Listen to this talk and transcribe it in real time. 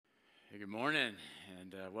Hey, good morning,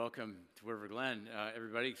 and welcome to River Glen,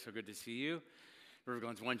 everybody. So good to see you. River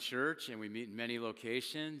Glen's one church, and we meet in many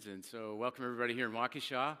locations. And so, welcome everybody here in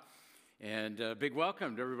Waukesha, and big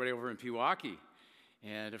welcome to everybody over in Pewaukee.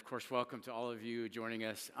 And of course, welcome to all of you joining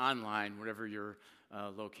us online, whatever your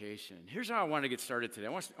location. Here's how I want to get started today. I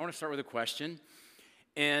want to start with a question,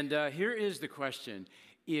 and here is the question: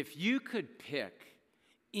 if you could pick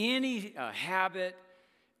any habit,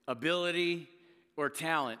 ability, or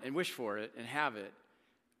talent and wish for it and have it,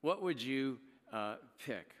 what would you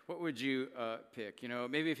pick? What would you pick? You know,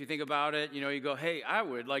 maybe if you think about it, you go, hey, I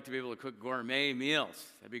would like to be able to cook gourmet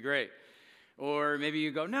meals. That'd be great. Or maybe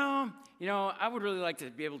you go, no, I would really like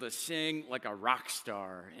to be able to sing like a rock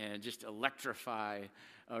star and just electrify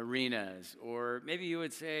arenas. Or maybe you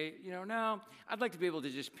would say, no, I'd like to be able to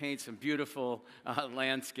just paint some beautiful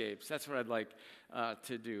landscapes. That's what I'd like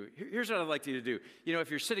to do. Here's what I'd like you to do. If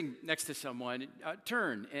you're sitting next to someone,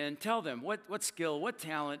 turn and tell them what skill, what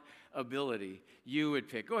talent, ability you would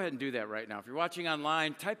pick. Go ahead and do that right now. If you're watching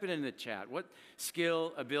online, type it in the chat. What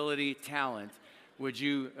skill, ability, talent would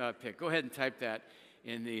you pick? Go ahead and type that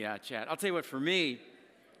in the chat. I'll tell you what, for me,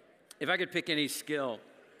 if I could pick any skill,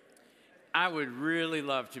 I would really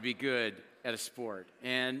love to be good at a sport.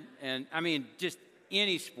 And I mean, just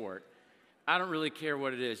any sport. I don't really care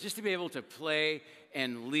what it is. Just to be able to play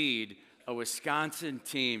and lead a Wisconsin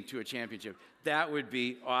team to a championship. That would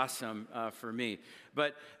be awesome for me.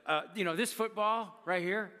 But, this football right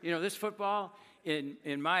here, this football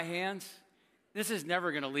in my hands, this is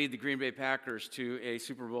never going to lead the Green Bay Packers to a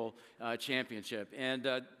Super Bowl championship. And,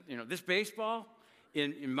 this baseball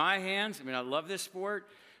in my hands, I love this sport,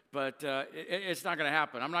 but it's not going to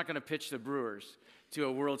happen. I'm not going to pitch the Brewers to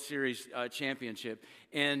a World Series championship.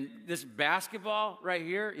 And this basketball right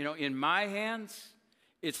here, in my hands,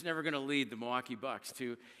 it's never going to lead the Milwaukee Bucks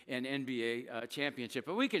to an NBA championship.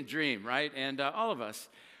 But we can dream, right? And all of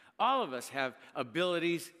us have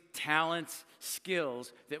abilities, talents,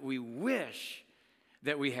 skills that we wish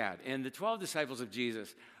that we had. And the 12 disciples of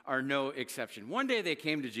Jesus are no exception. One day they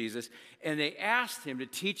came to Jesus and they asked him to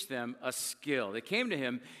teach them a skill. They came to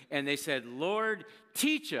him and they said, Lord,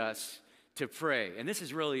 teach us to pray. And this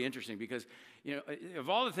is really interesting because, of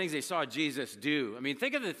all the things they saw Jesus do,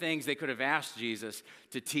 think of the things they could have asked Jesus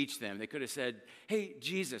to teach them. They could have said, hey,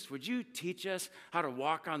 Jesus, would you teach us how to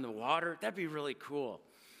walk on the water? That'd be really cool.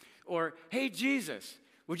 Or, hey, Jesus,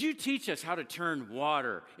 would you teach us how to turn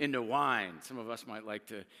water into wine? Some of us might like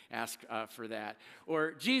to ask for that.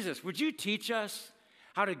 Or, Jesus, would you teach us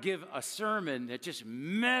how to give a sermon that just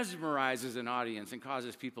mesmerizes an audience and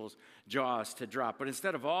causes people's jaws to drop? But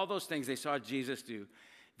instead of all those things they saw Jesus do,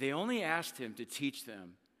 they only asked him to teach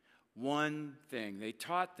them one thing. They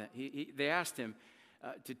taught them. They asked him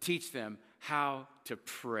to teach them how to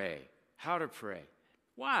pray. How to pray.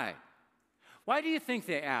 Why? Why do you think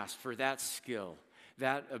they asked for that skill,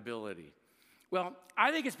 that ability? Well,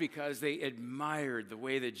 I think it's because they admired the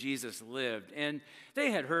way that Jesus lived. And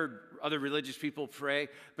they had heard other religious people pray,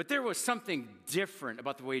 but there was something different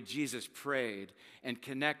about the way Jesus prayed and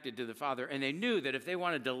connected to the Father. And they knew that if they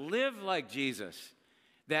wanted to live like Jesus,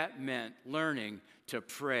 that meant learning to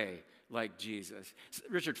pray like Jesus.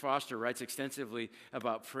 Richard Foster writes extensively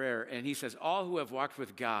about prayer, and he says, all who have walked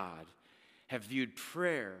with God have viewed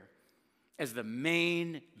prayer as the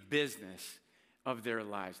main business of their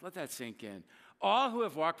lives. Let that sink in. All who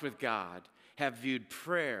have walked with God have viewed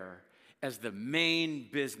prayer as the main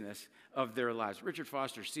business of their lives. Richard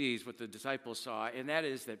Foster sees what the disciples saw, and that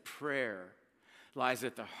is that prayer lies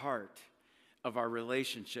at the heart of our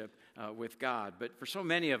relationship with God. But for so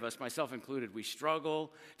many of us, myself included, we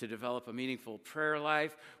struggle to develop a meaningful prayer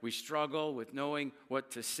life. We struggle with knowing what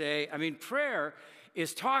to say. Prayer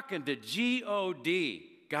is talking to G-O-D,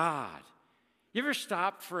 God. You ever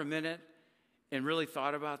stopped for a minute and really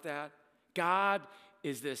thought about that? God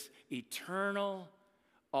is this eternal,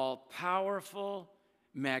 all-powerful,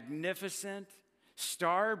 magnificent,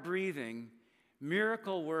 star-breathing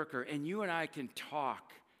miracle worker, and you and I can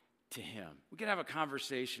talk to him. We can have a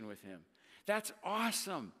conversation with him. That's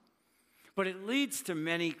awesome. But it leads to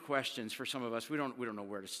many questions for some of us. We don't know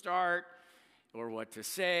where to start or what to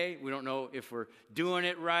say. We don't know if we're doing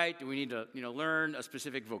it right. Do we need to, learn a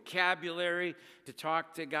specific vocabulary to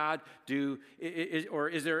talk to God? Or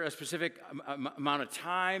is there a specific amount of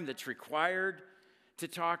time that's required to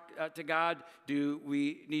talk to God? Do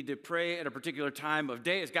we need to pray at a particular time of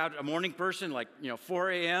day? Is God a morning person, like 4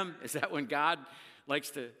 a.m.? Is that when God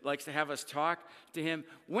likes to have us talk to him.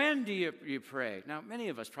 When do you pray? Now, many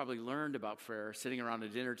of us probably learned about prayer sitting around a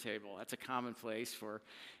dinner table. That's a common place for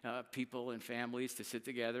people and families to sit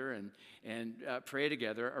together and pray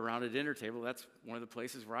together around a dinner table. That's one of the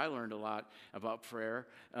places where I learned a lot about prayer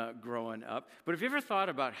growing up. But have you ever thought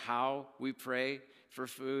about how we pray for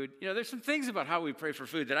food? You know, there's some things about how we pray for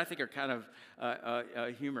food that I think are kind of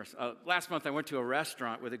humorous. Last month I went to a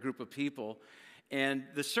restaurant with a group of people, and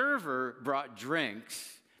the server brought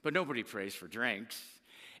drinks, but nobody prays for drinks.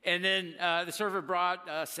 And then the server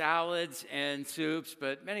brought salads and soups,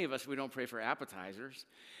 but many of us, we don't pray for appetizers.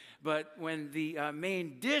 But when the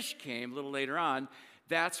main dish came a little later on,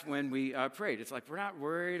 that's when we prayed. It's like, we're not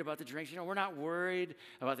worried about the drinks. You know, we're not worried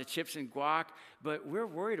about the chips and guac, but we're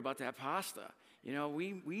worried about that pasta. You know,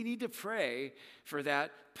 we need to pray for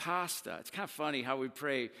that pasta. It's kind of funny how we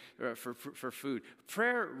pray for food.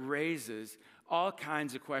 Prayer raises all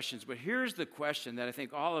kinds of questions, but here's the question that I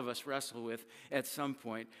think all of us wrestle with at some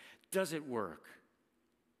point. Does it work?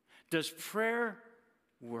 Does prayer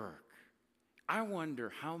work? I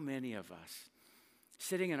wonder how many of us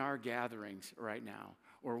sitting in our gatherings right now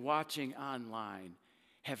or watching online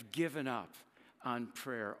have given up on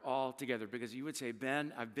prayer altogether, because you would say,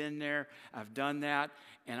 Ben, I've been there, I've done that,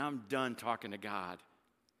 and I'm done talking to God.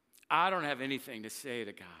 I don't have anything to say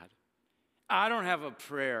to God. I don't have a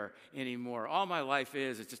prayer anymore. All my life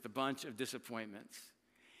is just a bunch of disappointments.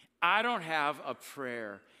 I don't have a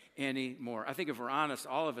prayer anymore. I think if we're honest,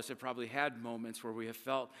 all of us have probably had moments where we have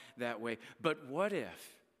felt that way. But what if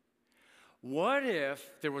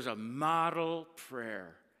there was a model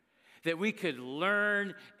prayer that we could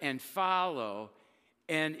learn and follow,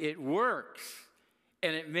 and it works,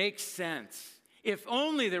 and it makes sense? If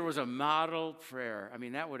only there was a model prayer. I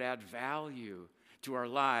mean, that would add value to our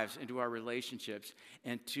lives and to our relationships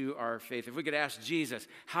and to our faith. If we could ask Jesus,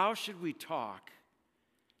 how should we talk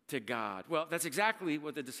to God? Well, that's exactly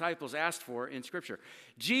what the disciples asked for in Scripture.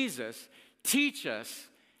 Jesus, teach us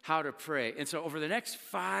how to pray. And so over the next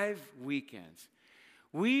 5 weekends,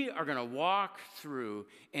 we are going to walk through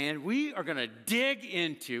and we are going to dig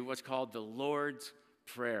into what's called the Lord's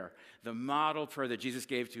Prayer, the model prayer that Jesus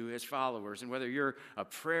gave to his followers. And whether you're a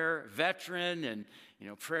prayer veteran and, you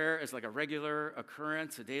know, prayer is like a regular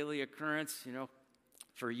occurrence, a daily occurrence, you know,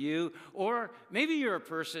 for you, or maybe you're a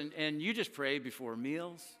person and you just pray before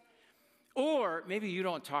meals, or maybe you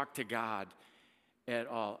don't talk to God at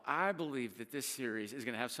all. I believe that this series is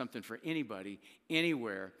going to have something for anybody,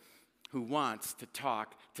 anywhere, who wants to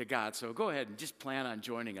talk to God. So go ahead and just plan on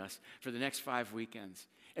joining us for the next 5 weekends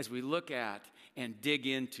as we look at and dig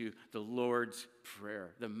into the Lord's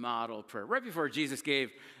Prayer, the model prayer. Right before Jesus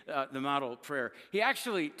gave the model prayer, he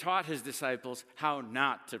actually taught his disciples how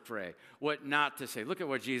not to pray, what not to say. Look at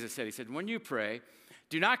what Jesus said. He said, when you pray,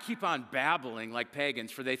 do not keep on babbling like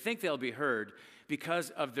pagans, for they think they'll be heard because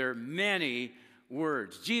of their many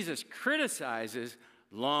words. Jesus criticizes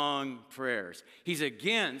long prayers. He's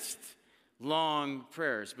against long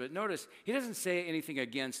prayers. But notice, he doesn't say anything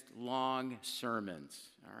against long sermons.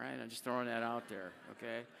 All right, I'm just throwing that out there,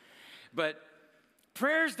 okay? But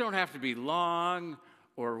prayers don't have to be long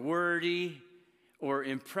or wordy or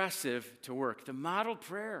impressive to work. The model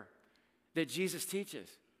prayer that Jesus teaches,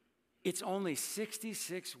 it's only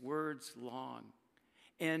 66 words long.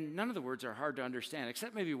 And none of the words are hard to understand,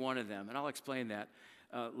 except maybe one of them. And I'll explain that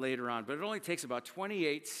later on. But it only takes about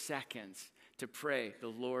 28 seconds to pray the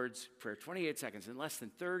Lord's Prayer. 28 seconds. In less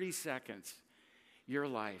than 30 seconds, your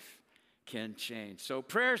life can change. So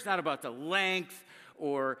prayer is not about the length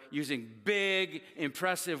or using big,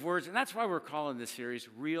 impressive words. And that's why we're calling this series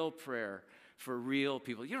Real Prayer for Real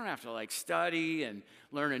People. You don't have to study and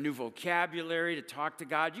learn a new vocabulary to talk to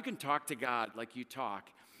God. You can talk to God like you talk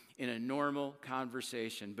in a normal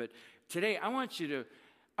conversation. But today I want you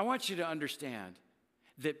to understand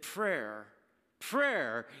that prayer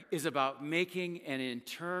is about making an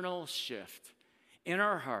internal shift in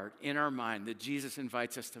our heart, in our mind, that Jesus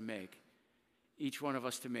invites us to make, each one of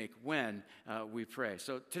us to make when we pray.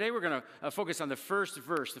 So today we're going to focus on the first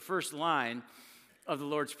verse, the first line of the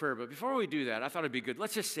Lord's Prayer. But before we do that, I thought it'd be good.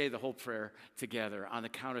 Let's just say the whole prayer together on the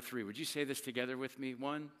count of 3. Would you say this together with me?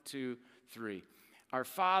 1, 2, 3. Our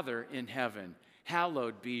Father in heaven,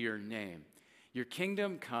 hallowed be your name. Your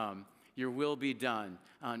kingdom come, your will be done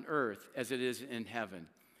on earth as it is in heaven.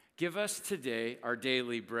 Give us today our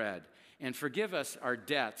daily bread, and forgive us our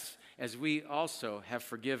debts as we also have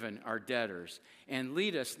forgiven our debtors. And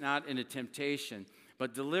lead us not into temptation,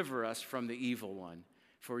 but deliver us from the evil one.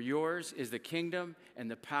 For yours is the kingdom and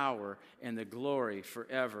the power and the glory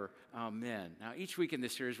forever. Amen. Now, each week in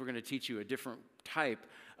this series, we're going to teach you a different type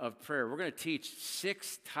of prayer. We're going to teach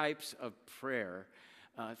 6 types of prayer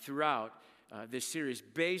throughout this series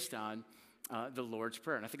based on the Lord's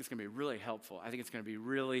Prayer. And I think it's going to be really helpful. I think it's going to be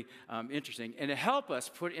really interesting. And to help us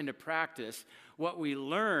put into practice what we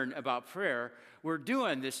learn about prayer, we're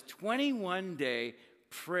doing this 21-day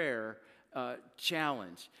prayer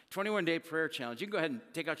challenge. 21-day prayer challenge. You can go ahead and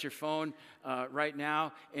take out your phone right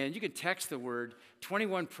now, and you can text the word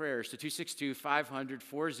 21 prayers to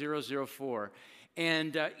 262-500-4004.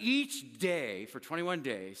 And each day for 21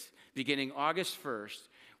 days, beginning August 1st,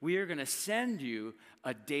 we are going to send you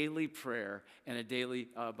a daily prayer and a daily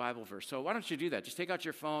Bible verse. So why don't you do that? Just take out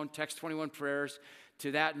your phone, text 21 prayers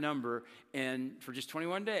to that number, and for just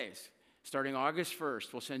 21 days, starting August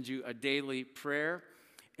 1st, we'll send you a daily prayer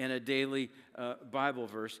and a daily Bible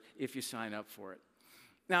verse if you sign up for it.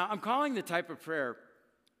 Now, I'm calling the type of prayer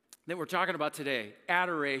that we're talking about today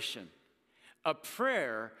adoration, a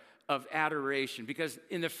prayer of adoration, because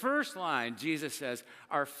in the first line, Jesus says,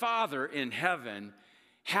 "Our Father in heaven,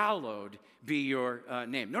 hallowed be your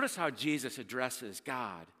name." Notice how Jesus addresses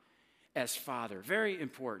God as Father. Very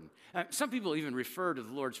important. Some people even refer to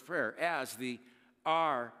the Lord's Prayer as the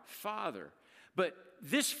Our Father. But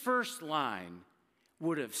this first line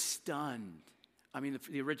would have stunned,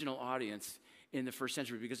 the original audience in the first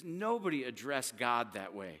century, because nobody addressed God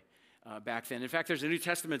that way back then. In fact, there's a New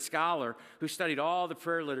Testament scholar who studied all the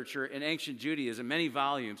prayer literature in ancient Judaism, many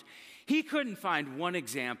volumes. He couldn't find one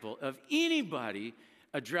example of anybody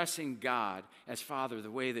addressing God as Father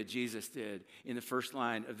the way that Jesus did in the first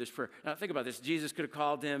line of this prayer. Now, think about this. Jesus could have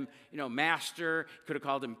called him, Master, could have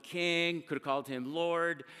called him King, could have called him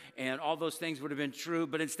Lord, and all those things would have been true.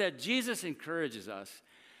 But instead, Jesus encourages us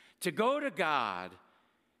to go to God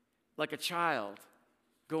like a child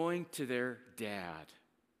going to their dad.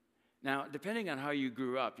 Now, depending on how you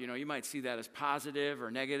grew up, you might see that as positive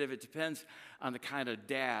or negative. It depends on the kind of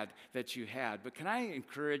dad that you had. But can I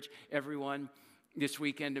encourage everyone this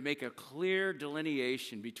weekend to make a clear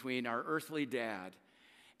delineation between our earthly dad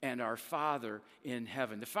and our Father in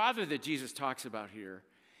heaven? The Father that Jesus talks about here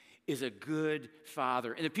is a good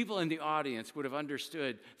Father. And the people in the audience would have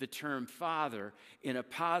understood the term Father in a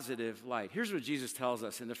positive light. Here's what Jesus tells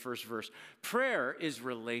us in the first verse. Prayer is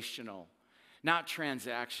relational, not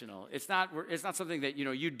transactional. It's not something that,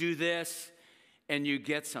 you do this and you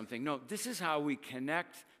get something. No, this is how we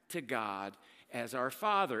connect to God as our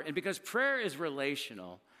Father. And because prayer is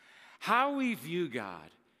relational, how we view God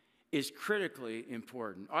is critically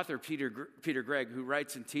important. Author Peter Gregg, who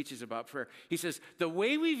writes and teaches about prayer, he says, the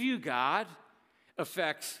way we view God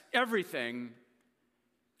affects everything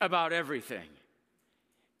about everything.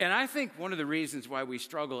 And I think one of the reasons why we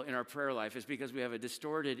struggle in our prayer life is because we have a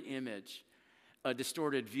distorted image, a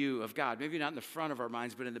distorted view of God. Maybe not in the front of our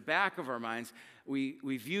minds, but in the back of our minds, we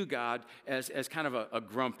view God as kind of a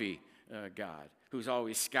grumpy God who's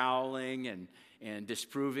always scowling and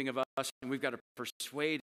disapproving of us, and we've got to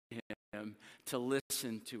persuade him to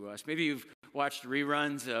listen to us. Maybe you've watched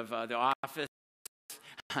reruns of The Office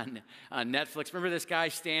on Netflix. Remember this guy,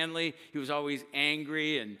 Stanley? He was always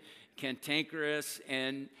angry and cantankerous,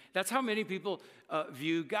 and that's how many people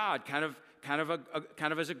view God, kind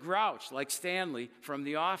of as a grouch, like Stanley from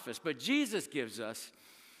The Office. But Jesus gives us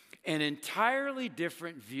an entirely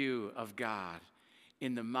different view of God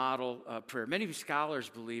in the model prayer. Many scholars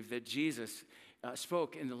believe that Jesus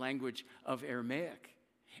spoke in the language of Aramaic.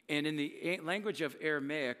 And in the language of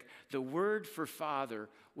Aramaic, the word for father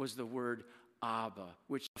was the word Abba,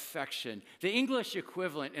 which is affection. The English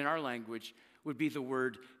equivalent in our language would be the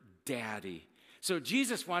word daddy. So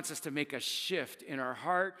Jesus wants us to make a shift in our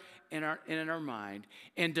heart and in our mind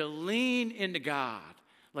and to lean into God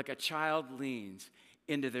like a child leans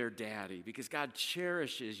into their daddy, because God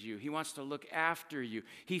cherishes you. He wants to look after you.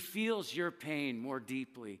 He feels your pain more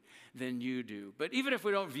deeply than you do. But even if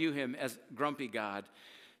we don't view him as grumpy God,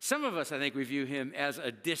 some of us, I think, we view him as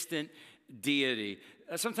a distant deity.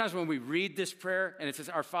 Sometimes when we read this prayer and it says,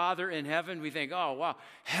 Our Father in heaven, we think, oh, wow,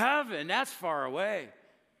 heaven, that's far away.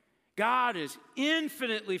 God is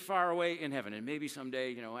infinitely far away in heaven. And maybe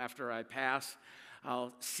someday, after I pass,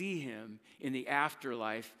 I'll see him in the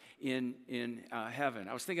afterlife in heaven.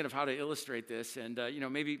 I was thinking of how to illustrate this, and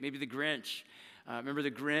maybe the Grinch. Remember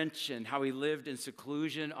the Grinch and how he lived in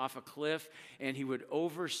seclusion off a cliff, and he would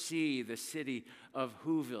oversee the city of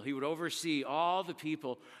Whoville. He would oversee all the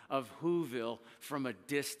people of Whoville from a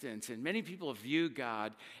distance. And many people view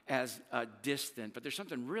God as distant, but there's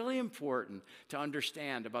something really important to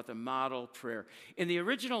understand about the model prayer. In the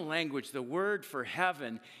original language, the word for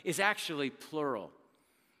heaven is actually plural.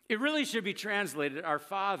 It really should be translated, Our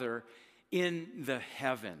Father in the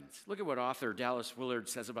heavens. Look at what author Dallas Willard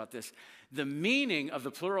says about this. The meaning of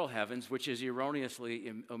the plural heavens, which is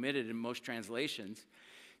erroneously omitted in most translations,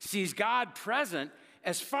 sees God present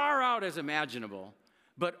as far out as imaginable,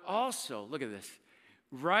 but also, look at this,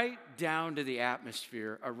 right down to the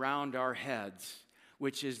atmosphere around our heads,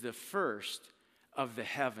 which is the first of the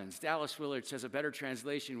heavens. Dallas Willard says a better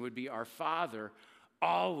translation would be our Father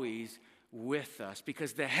always with us,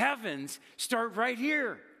 because the heavens start right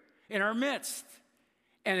here in our midst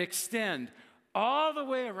and extend all the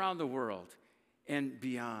way around the world and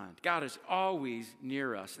beyond. God is always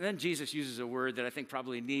near us. And then Jesus uses a word that I think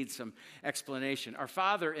probably needs some explanation. Our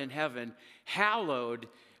Father in heaven, hallowed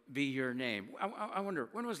be your name. I wonder,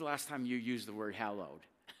 when was the last time you used the word hallowed?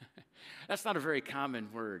 That's not a very common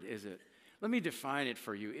word, is it? Let me define it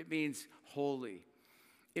for you. It means holy.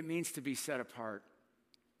 It means to be set apart.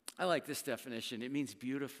 I like this definition. It means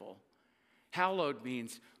beautiful. Hallowed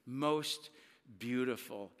means most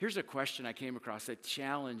beautiful. Here's a question I came across that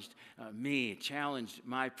challenged me, challenged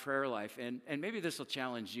my prayer life, and maybe this will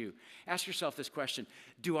challenge you. Ask yourself this question: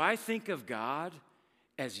 do I think of God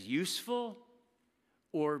as useful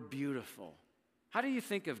or beautiful? How do you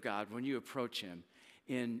think of God when you approach him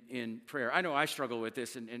in prayer? I know I struggle with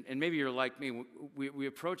this, and maybe you're like me. We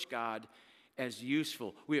approach God as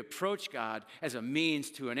useful. We approach God as a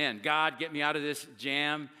means to an end. God, get me out of this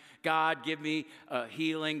jam. God, give me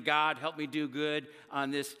healing. God, help me do good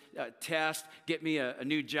on this test. Get me a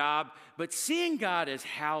new job. But seeing God as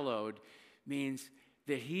hallowed means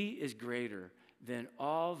that he is greater than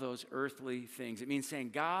all those earthly things. It means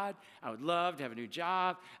saying, God, I would love to have a new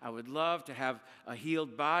job. I would love to have a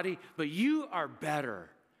healed body, but you are better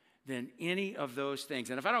than any of those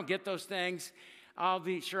things. And if I don't get those things, I'll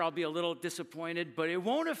be a little disappointed, but it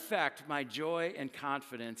won't affect my joy and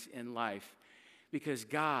confidence in life, because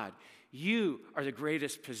God, you are the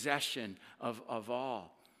greatest possession of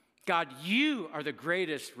all. God, you are the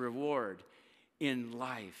greatest reward in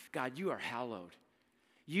life. God, you are hallowed.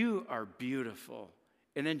 You are beautiful.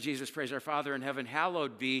 And then Jesus prays, our Father in heaven,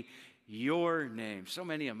 hallowed be your name. So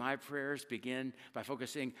many of my prayers begin by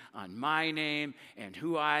focusing on my name and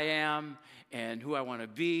who I am and who I want to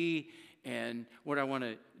be and what I want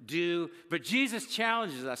to do. But Jesus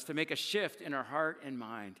challenges us to make a shift in our heart and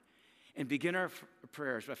mind and begin our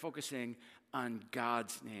prayers by focusing on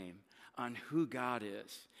God's name, on who God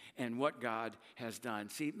is and what God has done.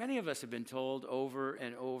 See, many of us have been told over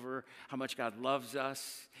and over how much God loves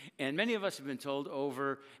us, and many of us have been told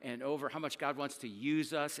over and over how much God wants to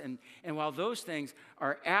use us. And while those things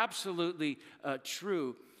are absolutely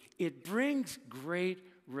true, it brings great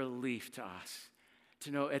relief to us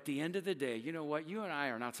to know at the end of the day, you know what? You and I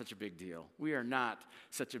are not such a big deal. We are not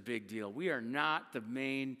such a big deal. We are not the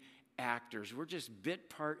main actors. We're just bit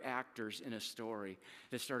part actors in a story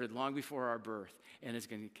that started long before our birth and is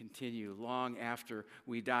going to continue long after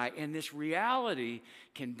we die. And this reality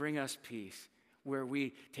can bring us peace, where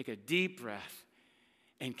we take a deep breath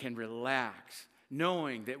and can relax,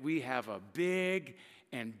 knowing that we have a big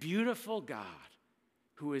and beautiful God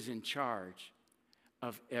who is in charge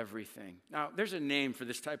of everything. Now, there's a name for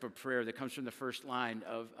this type of prayer that comes from the first line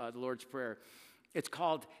of the Lord's Prayer. It's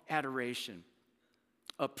called adoration.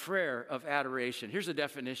 A prayer of adoration. Here's a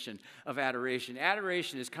definition of adoration.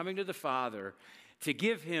 Adoration is coming to the Father to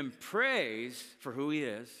give him praise for who he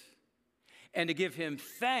is and to give him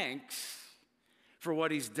thanks for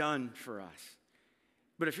what he's done for us.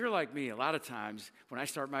 But if you're like me, a lot of times when I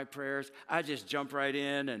start my prayers, I just jump right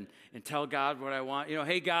in and tell God what I want. You know,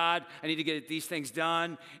 hey, God, I need to get these things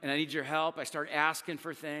done and I need your help. I start asking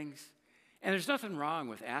for things. And there's nothing wrong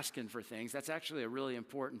with asking for things. That's actually a really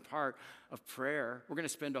important part of prayer. We're going to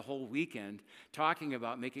spend a whole weekend talking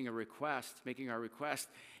about making our request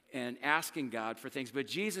and asking God for things. But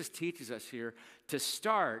Jesus teaches us here to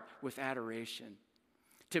start with adoration,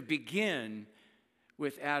 to begin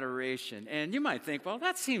with adoration. And you might think, well,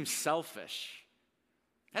 that seems selfish.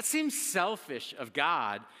 That seems selfish of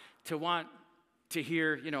God to want to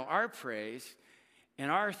hear, our praise and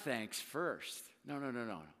our thanks first. No.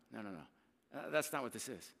 That's not what this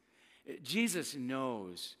is. Jesus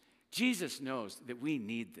knows that we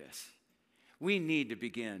need this. We need to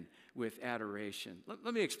begin with adoration.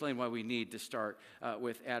 Let me explain why we need to start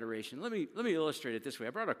with adoration. Let me illustrate it this way. I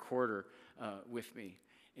brought a quarter with me.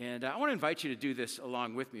 And I want to invite you to do this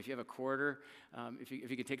along with me. If you have a quarter, if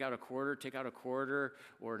you can take out a quarter,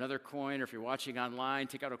 or another coin, or if you're watching online,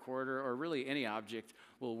 take out a quarter, or really any object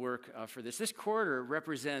will work for this. This quarter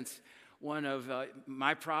represents one of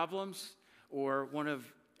my problems or one of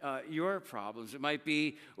your problems. It might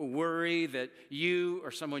be a worry that you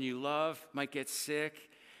or someone you love might get sick,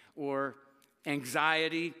 or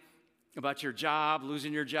anxiety about your job,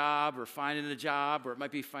 losing your job, or finding a job, or it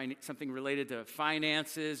might be something related to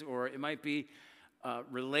finances, or it might be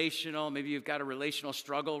relational. Maybe you've got a relational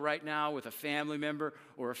struggle right now with a family member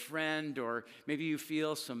or a friend, or maybe you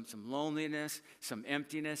feel some loneliness, some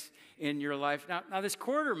emptiness in your life. Now this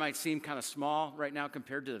quarter might seem kind of small right now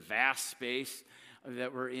compared to the vast space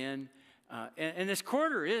that we're in. And this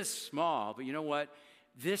quarter is small, but you know what?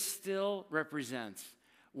 This still represents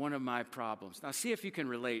one of my problems. Now, see if you can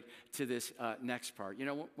relate to this next part. You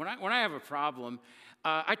know, when I have a problem,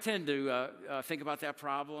 I tend to think about that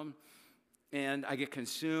problem, and I get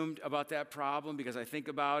consumed about that problem because I think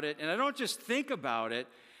about it. And I don't just think about it,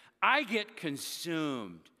 I get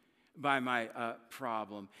consumed by my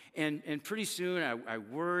problem. And pretty soon I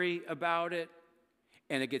worry about it,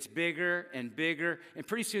 and it gets bigger and bigger. And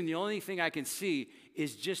pretty soon the only thing I can see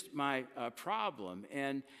is just my problem.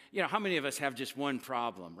 And, you know, how many of us have just one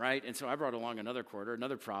problem, right? And so I brought along another quarter.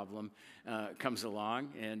 Another problem comes along.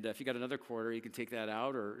 And if you got another quarter, you can take that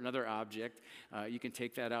out, or another object, you can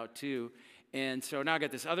take that out too. And so now I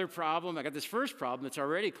got this other problem. I got this first problem that's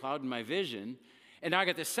already clouding my vision. And now I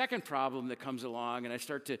got this second problem that comes along, and I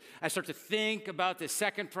start to think about this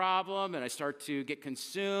second problem, and I start to get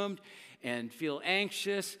consumed and feel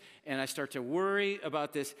anxious, and I start to worry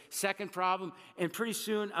about this second problem, and pretty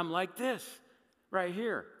soon I'm like this right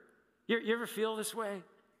here. You ever feel this way?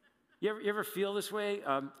 You ever feel this way?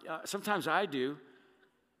 Sometimes I do.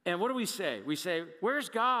 And what do we say? We say, where's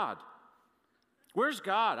God? Where's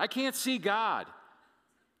God? I can't see God.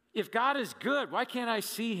 If God is good, why can't I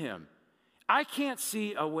see him? I can't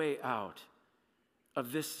see a way out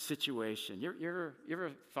of this situation. You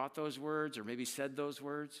ever thought those words, or maybe said those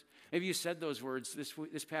words? Maybe you said those words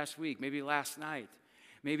this past week, maybe last night,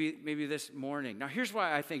 maybe this morning. Now, here's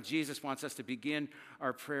why I think Jesus wants us to begin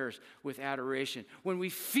our prayers with adoration. When we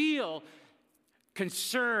feel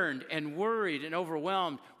concerned and worried and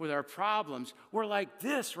overwhelmed with our problems, we're like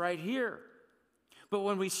this right here. But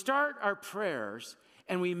when we start our prayers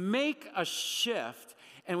and we make a shift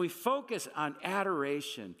and we focus on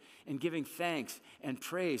adoration and giving thanks and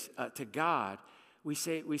praise to God, we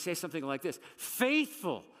say something like this: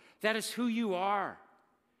 faithful, that is who you are.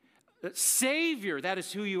 Savior, that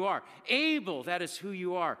is who you are. Able, that is who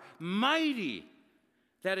you are. Mighty,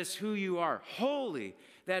 that is who you are. Holy,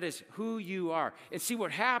 that is who you are. And see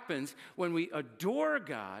what happens when we adore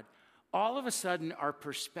God, all of a sudden our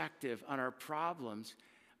perspective on our problems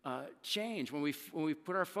change. When we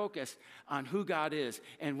put our focus on who God is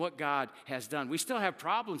and what God has done. We still have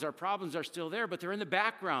problems. Our problems are still there, but they're in the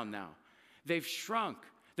background now. They've shrunk.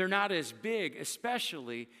 They're not as big,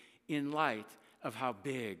 especially in light of how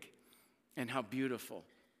big and how beautiful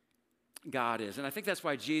God is. And I think that's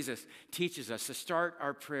why Jesus teaches us to start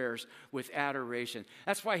our prayers with adoration.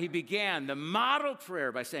 That's why he began the model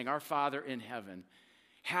prayer by saying, "Our Father in heaven,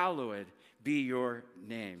 hallowed be your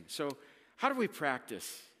name." So how do we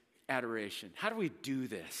practice adoration? How do we do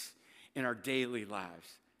this in our daily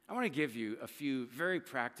lives? I want to give you a few very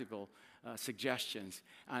practical suggestions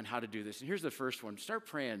on how to do this. And here's the first one. Start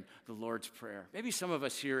praying the Lord's Prayer. Maybe some of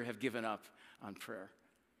us here have given up on prayer.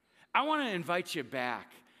 I want to invite you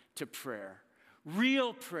back to prayer.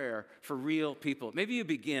 Real prayer for real people. Maybe you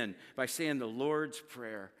begin by saying the Lord's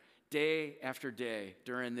Prayer day after day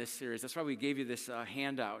during this series. That's why we gave you this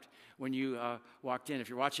handout when you walked in. If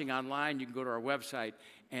you're watching online, you can go to our website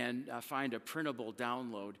and find a printable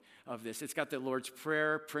download of this. It's got the Lord's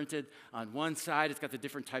Prayer printed on one side. It's got the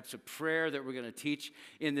different types of prayer that we're going to teach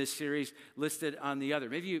in this series listed on the other.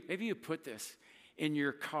 Maybe you put this in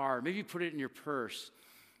your car. Maybe you put it in your purse.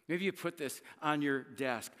 Maybe you put this on your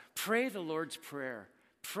desk. Pray the Lord's Prayer.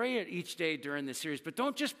 Pray it each day during this series, but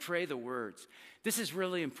don't just pray the words. This is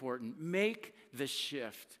really important. Make the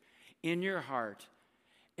shift in your heart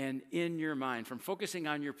and in your mind from focusing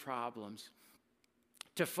on your problems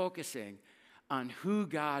to focusing on who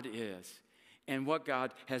God is and what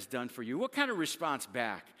God has done for you. What kind of response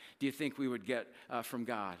back do you think we would get from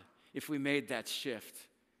God if we made that shift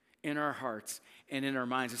in our hearts and in our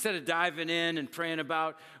minds? Instead of diving in and praying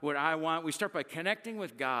about what I want, we start by connecting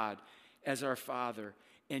with God as our Father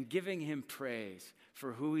and giving him praise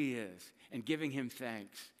for who he is and giving him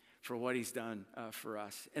thanks for what he's done for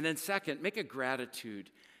us. And then second, make a gratitude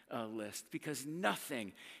list, because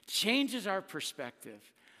nothing changes our perspective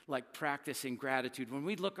like practicing gratitude. When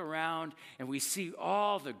we look around and we see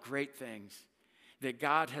all the great things that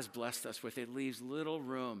God has blessed us with, it leaves little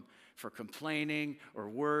room for complaining or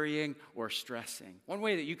worrying or stressing. One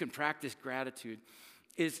way that you can practice gratitude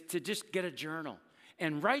is to just get a journal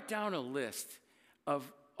and write down a list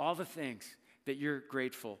of all the things that you're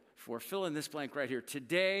grateful for. Fill in this blank right here.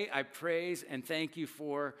 Today, I praise and thank you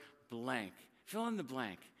for blank. Fill in the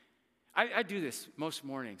blank. I do this most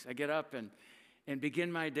mornings. I get up and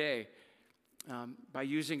begin my day by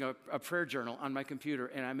using a prayer journal on my computer,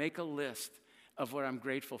 and I make a list of what I'm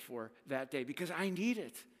grateful for that day because I need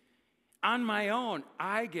it. On my own,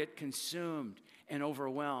 I get consumed and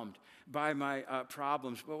overwhelmed by my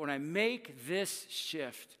problems. But when I make this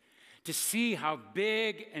shift to see how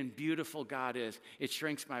big and beautiful God is, it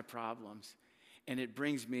shrinks my problems and it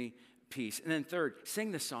brings me peace. And then third,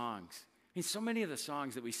 sing the songs. I mean, so many of the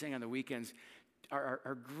songs that we sing on the weekends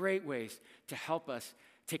are great ways to help us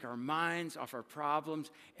take our minds off our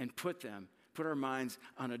problems and put our minds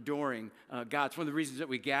on adoring God. It's one of the reasons that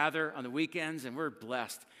we gather on the weekends, and we're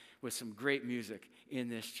blessed with some great music in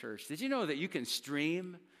this church. Did you know that you can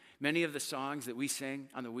stream many of the songs that we sing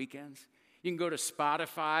on the weekends? You can go to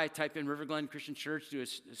Spotify, type in River Glen Christian Church, do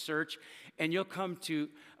a search, and you'll come to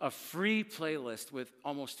a free playlist with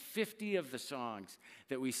almost 50 of the songs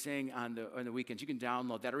that we sing on the weekends. You can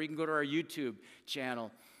download that, or you can go to our YouTube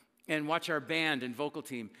channel and watch our band and vocal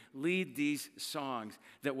team lead these songs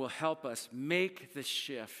that will help us make the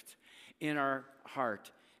shift in our heart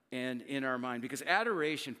and in our mind. Because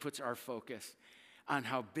adoration puts our focus on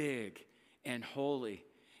how big and holy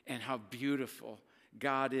and how beautiful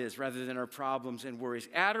God is, rather than our problems and worries.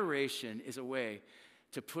 Adoration is a way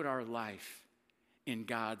to put our life in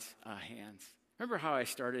God's hands. Remember how I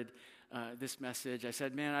started this message? I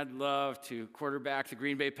said, man, I'd love to quarterback the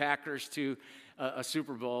Green Bay Packers to a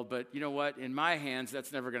Super Bowl, but you know what? In my hands,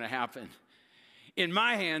 that's never going to happen. In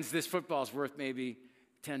my hands, this football's worth maybe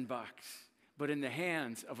 $10. But in the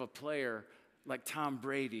hands of a player like Tom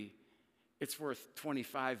Brady, it's worth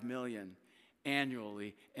 $25 million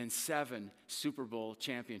annually and 7 Super Bowl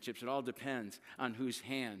championships. It all depends on whose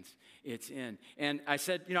hands it's in. And I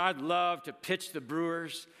said, I'd love to pitch the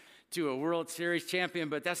Brewers to a World Series champion,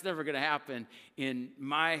 but that's never going to happen in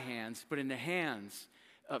my hands. But in the hands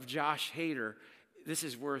of Josh Hader, this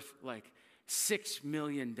is worth like $6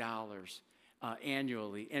 million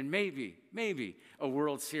annually, and maybe a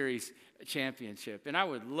World Series championship. And I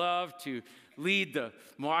would love to lead the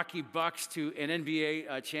Milwaukee Bucks to an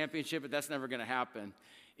NBA championship, but that's never going to happen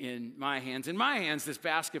in my hands. In my hands, this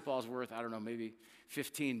basketball is worth, I don't know, maybe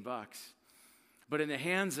 $15. But in the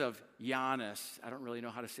hands of Giannis, I don't really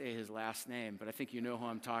know how to say his last name, but I think you know who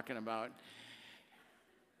I'm talking about.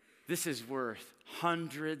 This is worth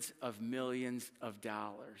hundreds of millions of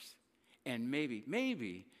dollars, and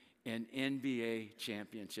maybe an NBA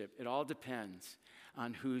championship. It all depends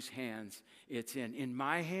on whose hands it's in. In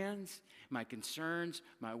my hands, my concerns,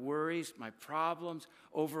 my worries, my problems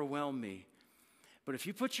overwhelm me. But if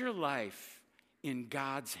you put your life in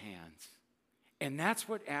God's hands, and that's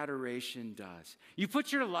what adoration does, you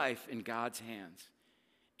put your life in God's hands,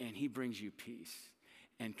 and He brings you peace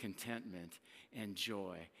and contentment and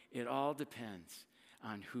joy. It all depends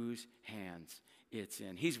on whose hands it's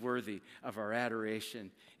in. He's worthy of our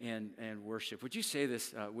adoration and worship. Would you say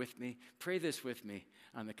this with me? Pray this with me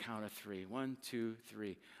on the count of 3. 1, 2,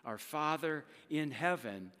 3. Our Father in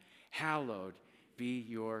heaven, hallowed be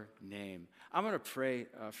your name. I'm going to pray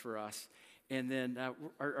for us, and then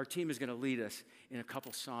our team is going to lead us in a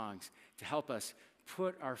couple songs to help us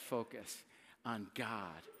put our focus on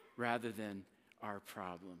God rather than our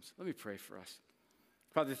problems. Let me pray for us.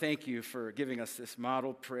 Father, thank you for giving us this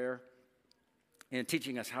model prayer and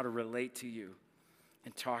teaching us how to relate to you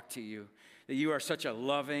and talk to you. That you are such a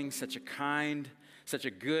loving, such a kind, such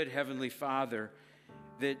a good Heavenly Father,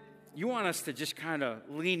 that you want us to just kind of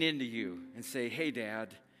lean into you and say, hey,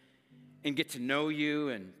 Dad, and get to know you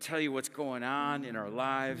and tell you what's going on in our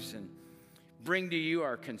lives and bring to you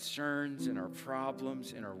our concerns and our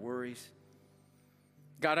problems and our worries.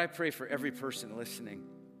 God, I pray for every person listening.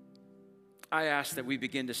 I ask that we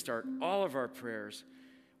begin to start all of our prayers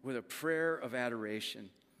with a prayer of adoration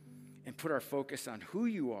and put our focus on who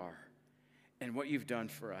you are and what you've done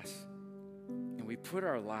for us. And we put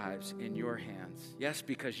our lives in your hands. Yes,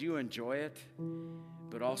 because you enjoy it,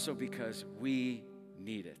 but also because we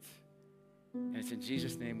need it. And it's in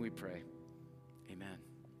Jesus' name we pray. Amen.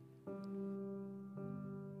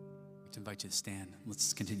 To invite you to stand.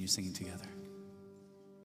 Let's continue singing together.